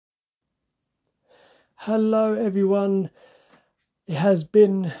Hello everyone. It has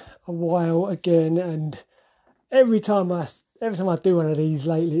been a while again, and every time I do one of these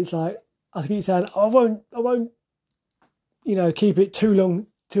lately, it's like I keep saying I won't, keep it too long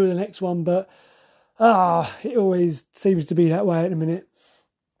till the next one, but it always seems to be that way at the minute.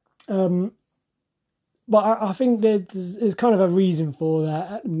 Um, but I think there's kind of a reason for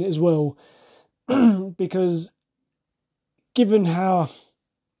that at the minute as well, because given how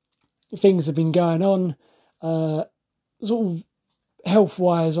things have been going on, sort of health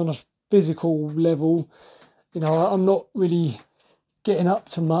wise on a physical level, I'm not really getting up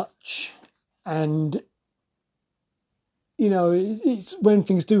to much, and it's when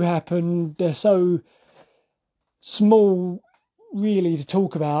things do happen, they're so small, really, to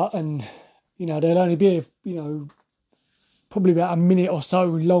talk about, and they'll only be probably about a minute or so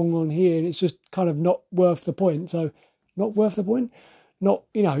long on here, and it's just kind of not worth the point. So, not worth the point. Not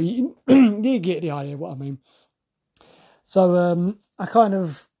you, you get the idea of what I mean. So I kind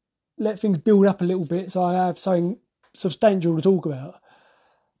of let things build up a little bit, so I have something substantial to talk about.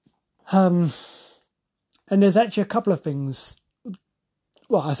 And there's actually a couple of things.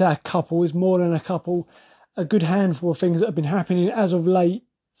 Well, I say a couple, is more than a couple. A good handful of things that have been happening as of late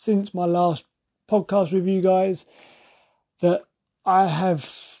since my last podcast with you guys, that I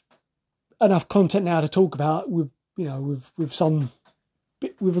have enough content now to talk about with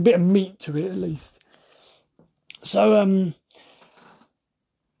a bit of meat to it at least. So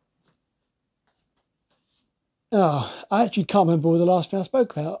I actually can't remember what the last thing I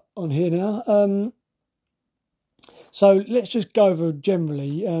spoke about on here now. So let's just go over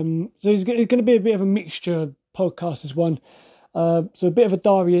generally. So it's going to be a bit of a mixture podcast, this one. So a bit of a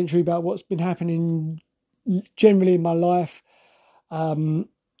diary entry about what's been happening generally in my life. In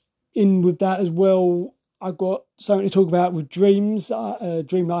with that as well, I've got something to talk about with dreams. A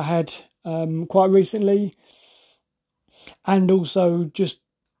dream that I had quite recently. And also just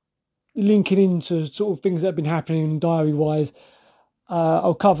linking into sort of things that have been happening diary-wise.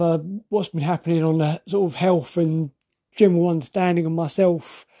 I'll cover what's been happening on the sort of health and general understanding of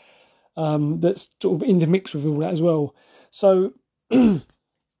myself, that's sort of intermixed with all that as well. So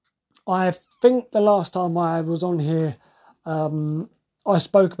I think the last time I was on here, I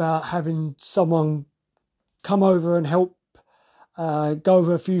spoke about having someone come over and help go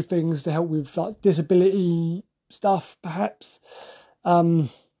over a few things to help with like disability stuff, perhaps.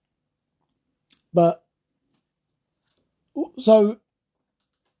 But so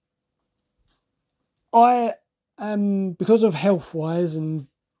I am, because of health wise and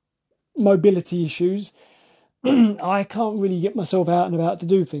mobility issues, I can't really get myself out and about to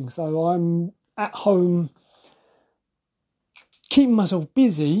do things. So I'm at home keeping myself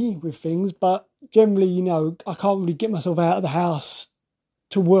busy with things, but generally, I can't really get myself out of the house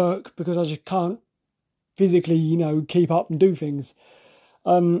to work because I just can't physically, keep up and do things.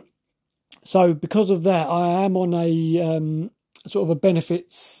 So because of that, I am on a sort of a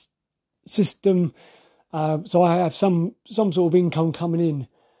benefits system. So I have some sort of income coming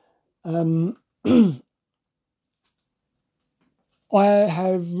in. I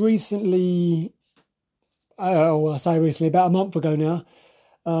have recently, I say recently, about a month ago now,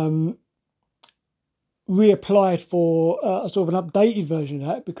 reapplied for a sort of an updated version of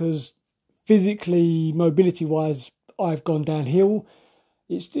that, because physically, mobility-wise, I've gone downhill.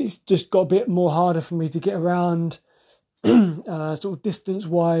 It's just got a bit more harder for me to get around, sort of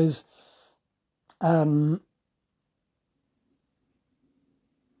distance-wise. And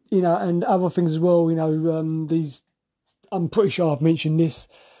other things as well. These, I'm pretty sure I've mentioned this,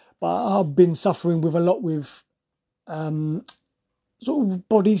 but I've been suffering with a lot with sort of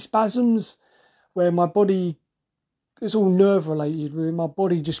body spasms, where my body, it's all nerve related, where my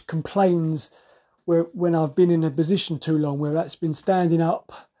body just complains when I've been in a position too long, where that's been standing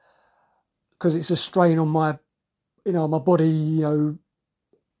up, because it's a strain on my, my body,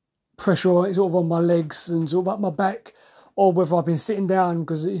 pressure sort of on my legs and sort of up my back, or whether I've been sitting down,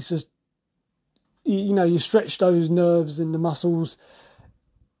 because it's just, you stretch those nerves and the muscles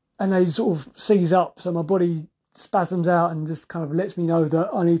and they sort of seize up. So my body spasms out and just kind of lets me know that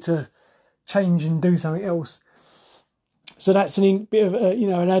I need to change and do something else. So that's a bit of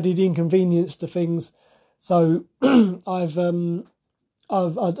an added inconvenience to things. So I've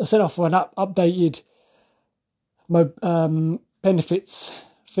set off for an updated benefits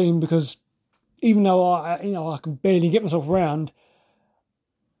thing, because even though I can barely get myself around,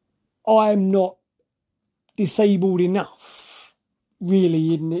 I'm not disabled enough,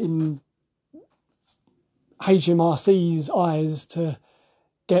 really, in HMRC's eyes, to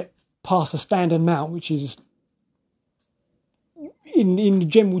get past a standard amount, which is, in the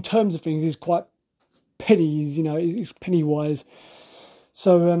general terms of things, is quite pennies, you know, it's penny wise.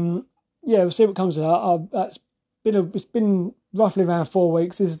 So yeah, we'll see what comes out. It's been roughly around 4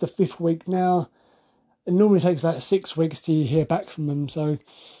 weeks. This is the 5th week now. It normally takes about 6 weeks to hear back from them. So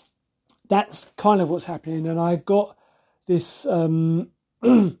that's kind of what's happening. And I got this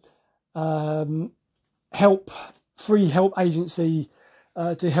free help agency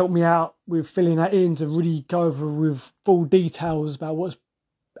to help me out with filling that in, to really go over with full details about what's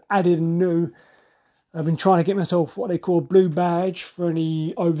added and new. I've been trying to get myself what they call a blue badge for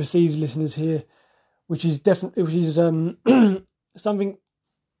any overseas listeners here, which is something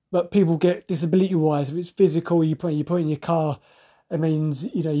that people get disability wise. If it's physical, you put in your car, it means,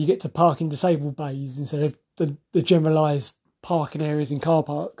 you know, you get to park in disabled bays instead of the generalised parking areas in car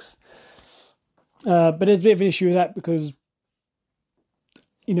parks. But there's a bit of an issue with that because,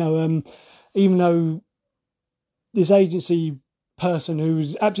 you know, even though this agency person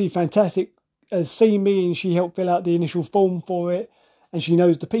who's absolutely fantastic has seen me and she helped fill out the initial form for it, and she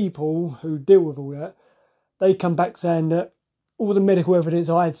knows the people who deal with all that, they come back saying that all the medical evidence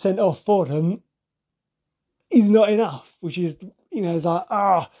I had sent off for them is not enough, which is, you know, it's like,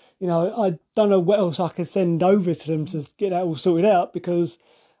 you know, I don't know what else I could send over to them to get that all sorted out, because,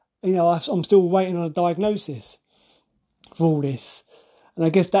 you know, I'm still waiting on a diagnosis for all this. And I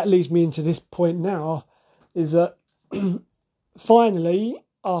guess that leads me into this point now, is that finally,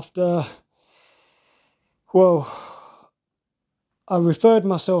 after, well, I referred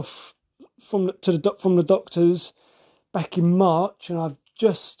myself from the doctors back in March, and I've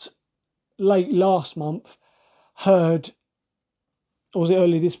just late last month heard, or was it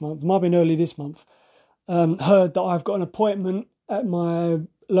early this month? It might have been early this month. Heard that I've got an appointment at my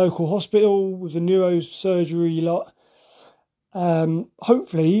local hospital with a neurosurgery lot.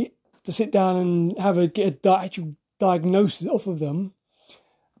 Hopefully to sit down and get a actual diagnosis off of them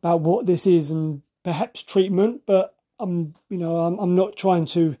about what this is and perhaps treatment. But I'm not trying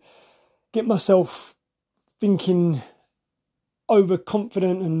to get myself thinking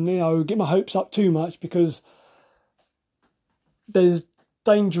overconfident and, you know, get my hopes up too much, because there's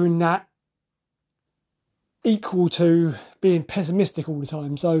danger in that equal to being pessimistic all the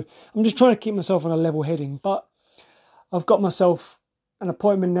time. So I'm just trying to keep myself on a level heading. But I've got myself an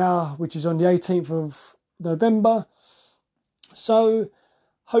appointment now, which is on the 18th of November. So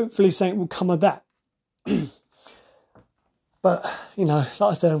hopefully something will come of that. But, you know,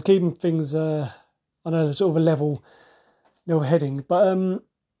 like I said, I'm keeping things on a sort of a level heading. But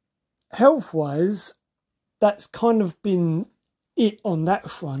health-wise, that's kind of been it on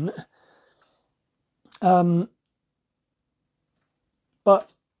that front. But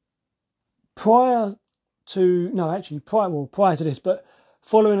prior to this, but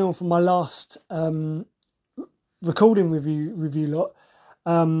following on from my last recording review lot,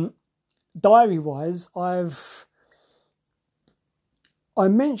 diary-wise, I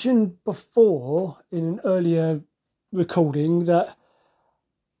mentioned before in an earlier recording that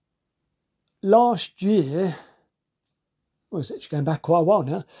last year, well, it's actually going back quite a while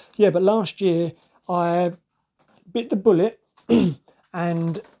now. Yeah, but last year I bit the bullet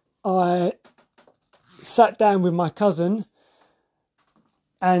and I sat down with my cousin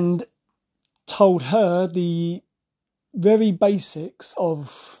and told her the very basics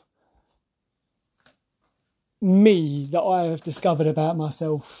of me that I have discovered about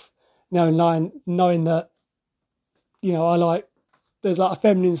myself. Knowing that, you know, there's like a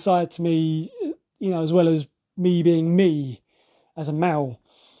feminine side to me, you know, as well as me being me as a male.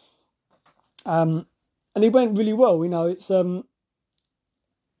 And it went really well, you know. It's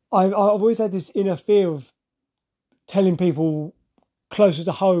I've always had this inner fear of telling people closer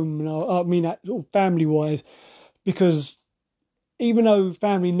to home, and I mean that sort of family-wise, because even though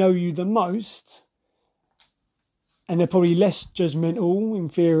family know you the most, and they're probably less judgmental in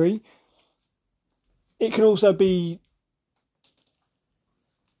theory, it can also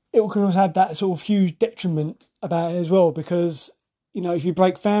have that sort of huge detriment about it as well, because, you know, if you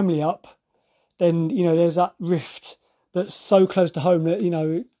break family up, then, you know, there's that rift that's so close to home that, you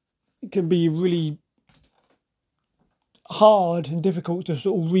know, it can be really hard and difficult to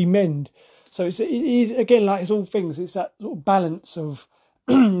sort of remend. So it is, again, like it's all things, it's that sort of balance of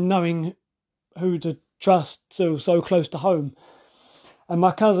knowing who to trust so close to home. And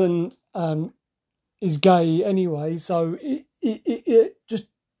my cousin is gay anyway, so it just,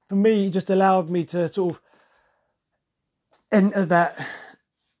 for me, it just allowed me to sort of enter that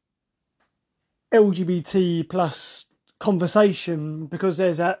LGBT plus conversation, because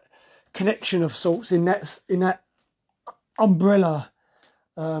there's that connection of sorts in that umbrella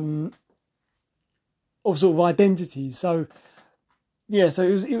of sort of identity. So yeah, so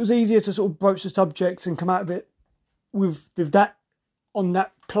it was easier to sort of broach the subjects and come out of it with that on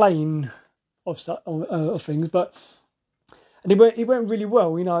that plane of things. But and it went really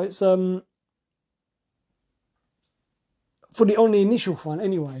well. You know, it's for the on the initial front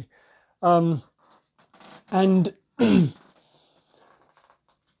anyway, and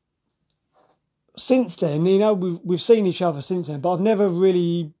since then, you know, we've seen each other since then, but I've never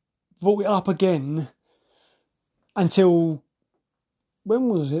really brought it up again until when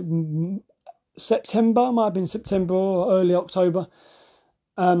was it? September, might have been September or early October.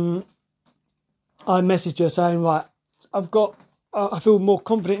 I messaged her saying, right, I feel more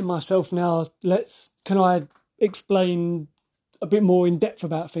confident in myself now. Can I explain a bit more in depth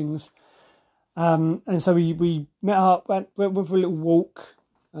about things? And so we met up, went for a little walk.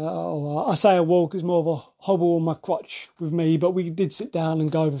 I say a walk, it's more of a hobble on my crutch with me, but we did sit down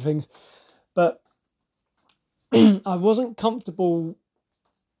and go over things. But I wasn't comfortable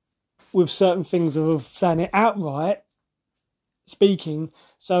with certain things of saying it outright, speaking.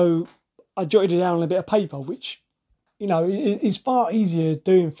 So I jotted it down on a bit of paper, which, you know, it's far easier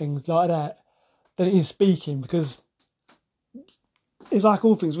doing things like that than it is speaking, because it's like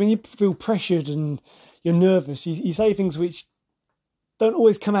all things. When you feel pressured and you're nervous, you say things which don't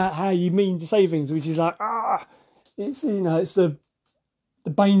always come out how you mean to say things, which is like, it's, you know, it's the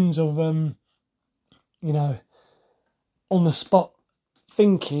banes of, you know, on the spot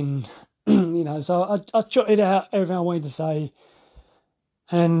thinking, you know. So I jotted out everything I wanted to say,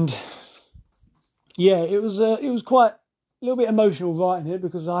 and yeah, it was quite a little bit emotional writing it,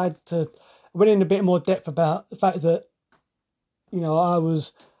 because I went in a bit more depth about the fact that, you know,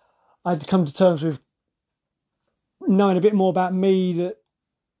 I had to come to terms with knowing a bit more about me,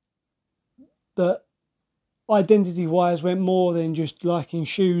 that identity wise went more than just liking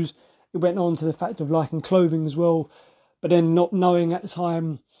shoes. It went on to the fact of liking clothing as well, but then not knowing at the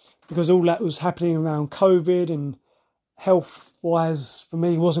time, because all that was happening around COVID and health wise for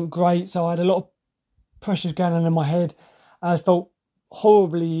me wasn't great. So I had a lot of pressures going on in my head. I felt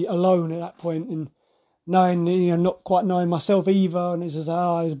horribly alone at that point, and knowing, you know, not quite knowing myself either. And it's just, it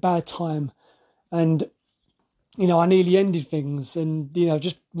was a bad time. And, you know, I nearly ended things, and, you know,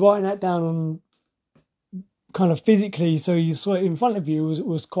 just writing that down on kind of physically, so you saw it in front of you,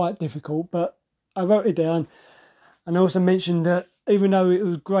 was quite difficult. But I wrote it down, and I also mentioned that even though it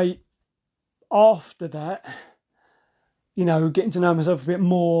was great after that, you know, getting to know myself a bit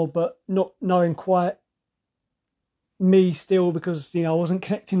more, but not knowing quite me still, because, you know, I wasn't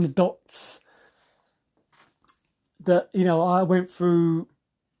connecting the dots, that, you know, I went through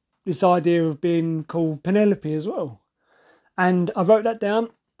this idea of being called Penelope as well. And I wrote that down,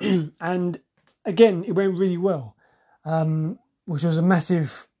 and again, it went really well, which was a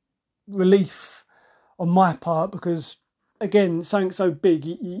massive relief on my part, because, again, something so big,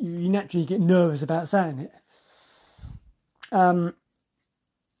 you naturally get nervous about saying it. And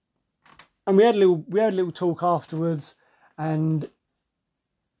we had a little talk afterwards, and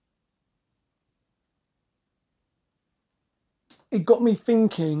it got me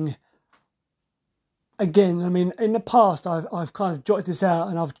thinking again. I mean, in the past, I've kind of jotted this out,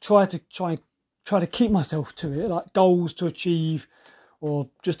 and I've tried to keep myself to it, like goals to achieve, or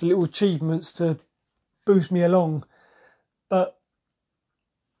just little achievements to boost me along. But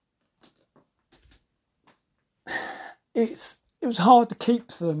it was hard to keep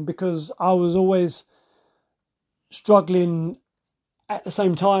them, because I was always struggling at the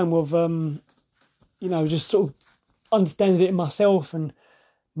same time with, you know, just sort of understanding it in myself and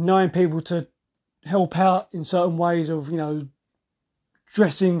knowing people to help out in certain ways of, you know,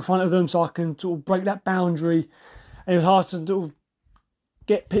 dressing in front of them so I can sort of break that boundary. And it was hard to sort of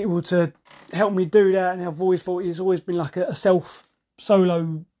get people to help me do that. And I've always thought it's always been like a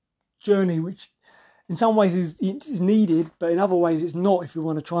solo journey, which in some ways is needed, but in other ways it's not, if you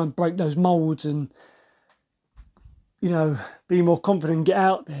want to try and break those moulds and, you know, be more confident and get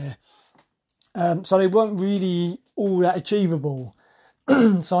out there. So they weren't really all that achievable.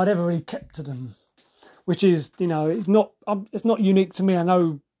 So I never really kept to them, which is, you know, it's not unique to me. I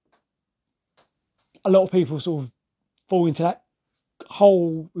know a lot of people sort of fall into that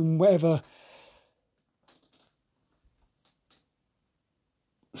hole in whatever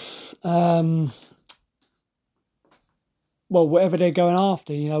whatever they're going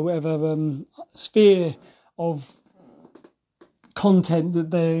after, you know, whatever sphere of content that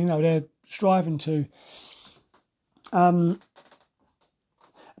they're striving to.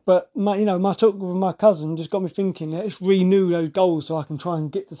 But my talk with my cousin just got me thinking. Let's renew those goals so I can try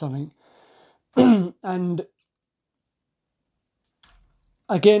and get to something. And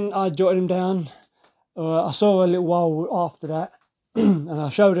again, I jotted them down. I saw her a little while after that, and I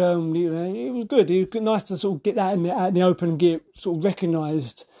showed her, and it was good. It was nice to sort of get that out in the open and get it sort of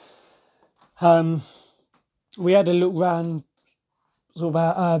recognised. We had a look round sort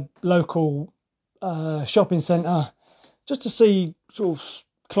of our local shopping centre just to see sort of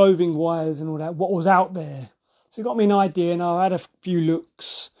clothing wise and all that, what was out there. So it got me an idea, and I had a few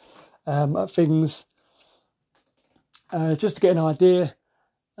looks at things just to get an idea.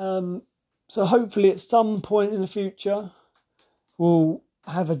 So hopefully at some point in the future we'll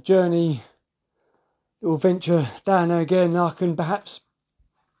have a journey or venture down there again. I can perhaps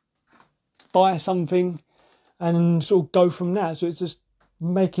buy something and sort of go from that. So it's just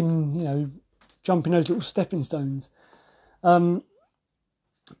making, jumping those little stepping stones. But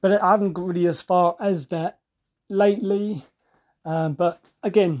I haven't got really as far as that lately. But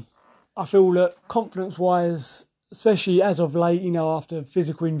again, I feel that confidence-wise, especially as of late, after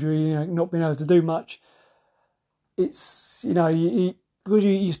physical injury, not being able to do much, it's, because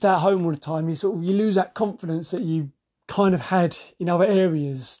you stay at home all the time, you lose that confidence that you kind of had in other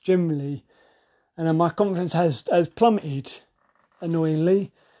areas generally. And my confidence has plummeted,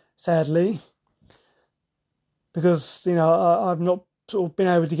 annoyingly, sadly, because, I've not sort of been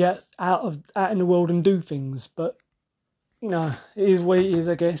able to get out in the world and do things. But, it is what it is,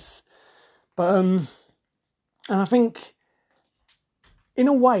 I guess. But, and I think, in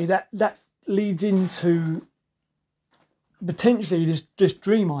a way, that leads into potentially this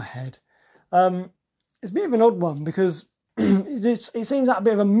dream I had. It's a bit of an odd one because it seems like a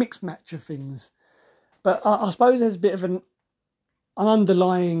bit of a mixed match of things. But I suppose there's a bit of an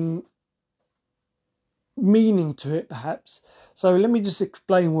underlying meaning to it, perhaps. So let me just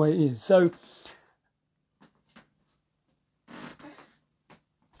explain what it is. So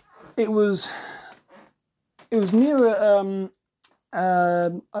it was near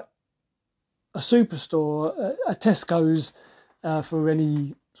a superstore, a Tesco's, for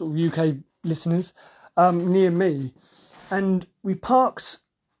any sort of UK listeners, near me, and we parked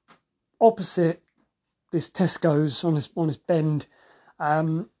opposite this Tesco's on this bend,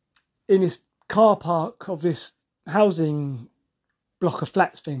 in this car park of this housing block of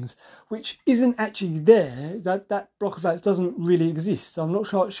flats things, which isn't actually there. That block of flats doesn't really exist, so I'm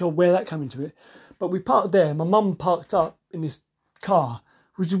not sure where that came into it. But we parked there. My mum parked up in this car,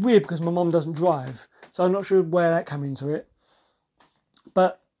 which is weird because my mum doesn't drive, so I'm not sure where that came into it.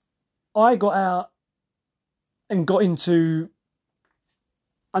 But I got out and got into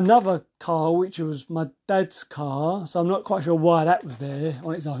another car, which was my dad's car, so I'm not quite sure why that was there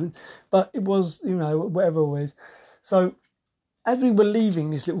on its own, but it was, whatever it was. So as we were leaving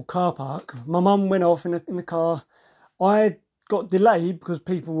this little car park, my mum went off in the car. I got delayed because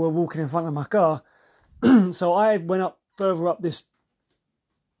people were walking in front of my car, so I went further up this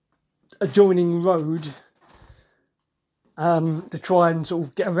adjoining road to try and sort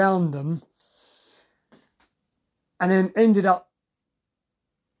of get around them, and then ended up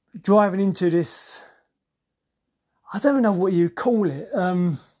driving into this, I don't know what you call it,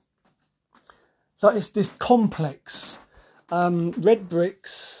 so it's this complex, red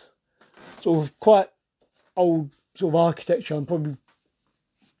bricks, sort of quite old sort of architecture. I'm probably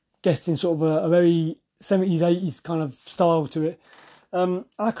guessing sort of a very 70s, 80s kind of style to it.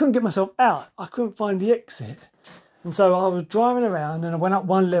 I couldn't get myself out. I couldn't find the exit. And so I was driving around and I went up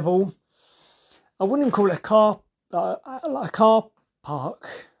one level. I wouldn't even call it a car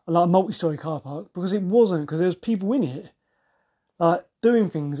park, like a multi-storey car park, because it wasn't, because there was people in it, like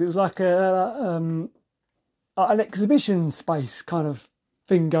doing things. It was like an exhibition space kind of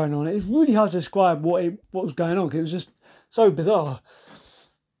thing going on. It's really hard to describe what was going on, because it was just so bizarre.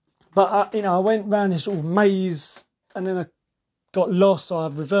 But I went round this sort of maze, and then I got lost, so I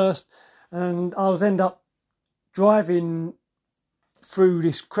reversed, and I was end up driving through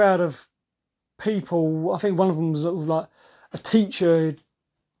this crowd of people. I think one of them was sort of like a teacher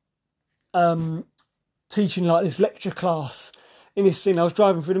teaching like this lecture class in this thing. I was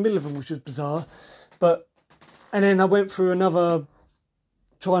driving through the middle of them, which was bizarre. And then I went through another,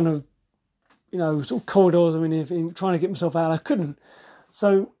 trying to, sort of corridors and anything, trying to get myself out. I couldn't.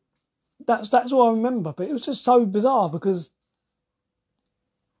 So that's all I remember. But it was just so bizarre because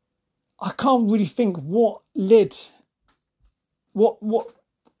I can't really think what led, what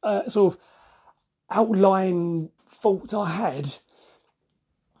sort of outlying thoughts I had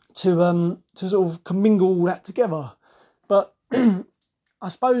to sort of commingle all that together. But I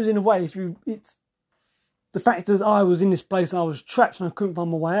suppose in a way, it's the fact that I was in this place and I was trapped and I couldn't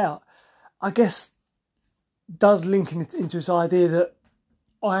find my way out, I guess does link into this idea that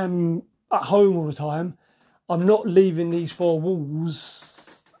I am at home all the time. I'm not leaving these four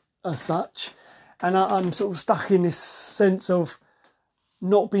walls as such, and I'm sort of stuck in this sense of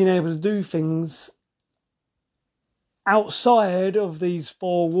not being able to do things outside of these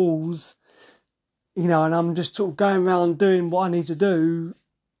four walls, and I'm just sort of going around doing what I need to do,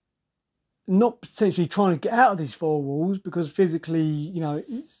 not potentially trying to get out of these four walls, because physically,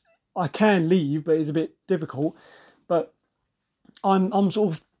 I can leave, but it's a bit difficult. But I'm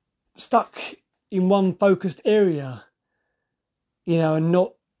sort of stuck in one focused area, and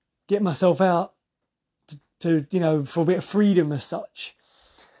not get myself out to for a bit of freedom as such.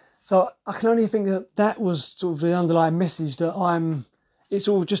 So I can only think that was sort of the underlying message, that it's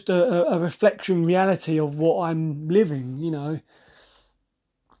all just a reflection reality of what I'm living,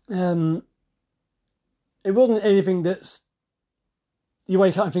 It wasn't anything that's, you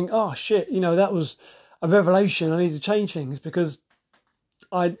wake up and think, oh shit, that was a revelation, I need to change things, because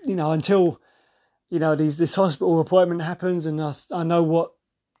until, this hospital appointment happens and I know what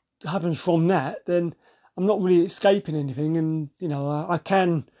happens from that, then I'm not really escaping anything, and, I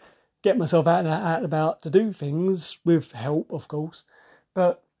can get myself out and about to do things with help, of course.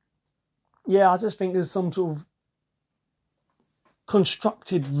 But yeah, I just think there's some sort of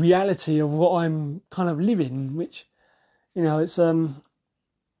constructed reality of what I'm kind of living, which, it's it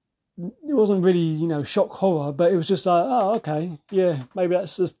wasn't really, shock horror, but it was just like, oh, okay, yeah, maybe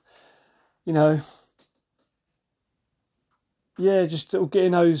that's just, just sort of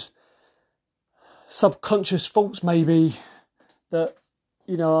getting those subconscious thoughts maybe that,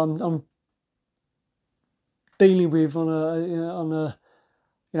 I'm dealing with in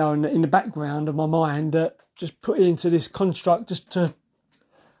the background of my mind, that just put it into this construct just to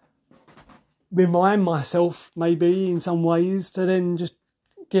remind myself, maybe in some ways, to then just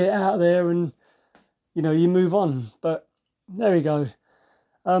get out there and, you move on. But there we go.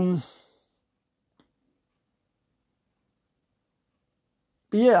 But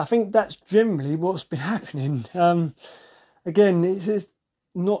yeah, I think that's generally what's been happening. Again, it's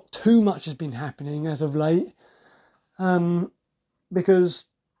not too much has been happening as of late, because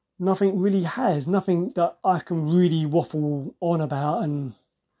nothing that I can really waffle on about and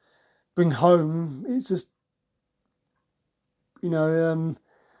bring home. It's just,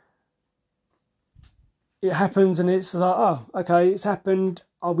 it happens and it's like, oh, okay, it's happened.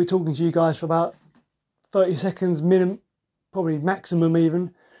 I'll be talking to you guys for about 30 seconds minimum, probably maximum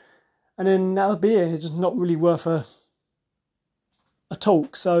even. And then that'll be it. It's just not really worth a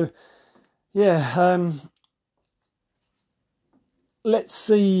talk. So, yeah, let's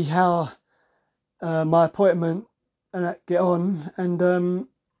see how my appointment and that get on, and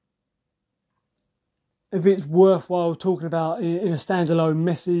if it's worthwhile talking about in a standalone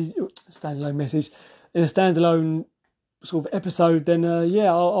message, in a standalone sort of episode, then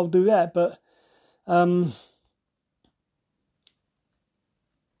I'll do that. But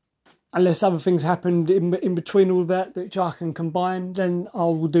unless other things happened in between all that which I can combine, then I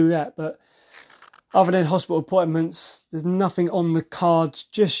will do that. But other than hospital appointments, there's nothing on the cards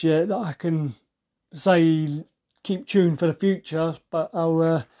just yet that I can say keep tuned for the future. But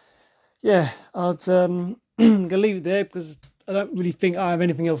I'll gonna leave it there, because I don't really think I have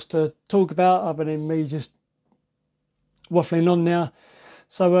anything else to talk about other than me just waffling on now.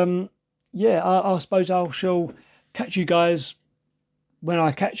 So I suppose I shall catch you guys when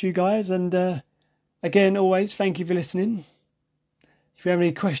I catch you guys. And again, always thank you for listening. If you have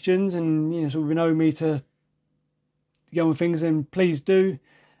any questions and sort of know me to go on things, then please do,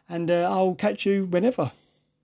 and I'll catch you whenever.